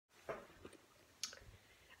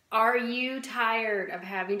Are you tired of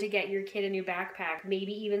having to get your kid a new backpack?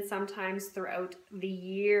 Maybe even sometimes throughout the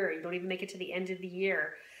year. You don't even make it to the end of the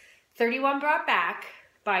year. 31 brought back,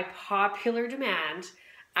 by popular demand,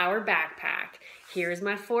 our backpack. Here's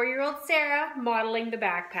my 4-year-old Sarah modeling the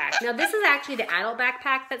backpack. Now this is actually the adult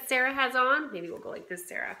backpack that Sarah has on. Maybe we'll go like this,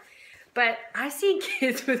 Sarah. But I've seen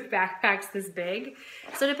kids with backpacks this big.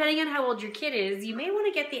 So depending on how old your kid is, you may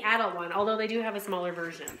want to get the adult one, although they do have a smaller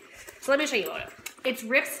version. So let me show you about it. It's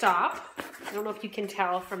ripstop. I don't know if you can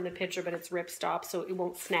tell from the picture, but it's ripstop, so it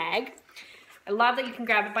won't snag. I love that you can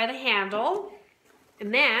grab it by the handle.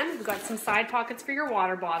 And then we've got some side pockets for your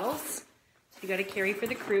water bottles. If you got to carry for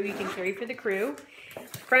the crew, you can carry for the crew.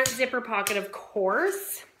 Front zipper pocket, of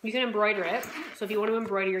course. You can embroider it. So if you want to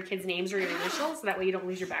embroider your kids' names or your initials, so that way you don't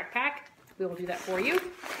lose your backpack, we will do that for you.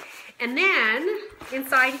 And then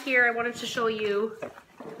inside here, I wanted to show you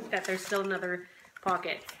that there's still another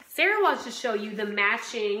pocket. Sarah wants to show you the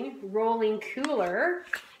matching rolling cooler.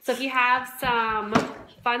 So if you have some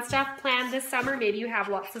fun stuff planned this summer, maybe you have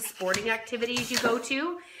lots of sporting activities you go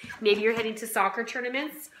to, maybe you're heading to soccer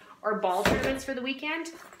tournaments or ball tournaments for the weekend,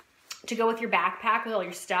 to go with your backpack with all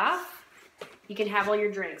your stuff, you can have all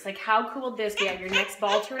your drinks. Like how cool would this be at your next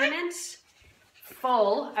ball tournament?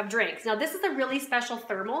 Full of drinks. Now this is a really special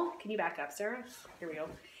thermal. Can you back up, Sarah? Here we go.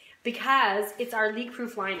 Because it's our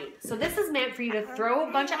leak-proof lining. So this is meant for you to throw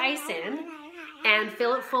a bunch of ice in and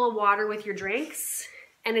fill it full of water with your drinks,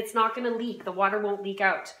 and it's not gonna leak. The water won't leak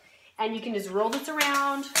out. And you can just roll this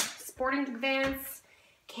around, sporting events,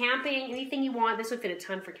 camping, anything you want. This would fit a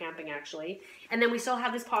ton for camping actually. And then we still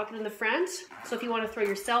have this pocket in the front. So if you wanna throw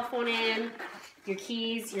your cell phone in, your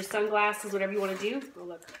keys, your sunglasses, whatever you wanna do, oh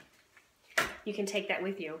look, you can take that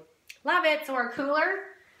with you. Love it. So our cooler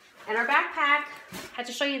and our backpack, had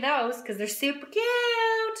to show you those because they're super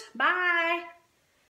cute. Bye.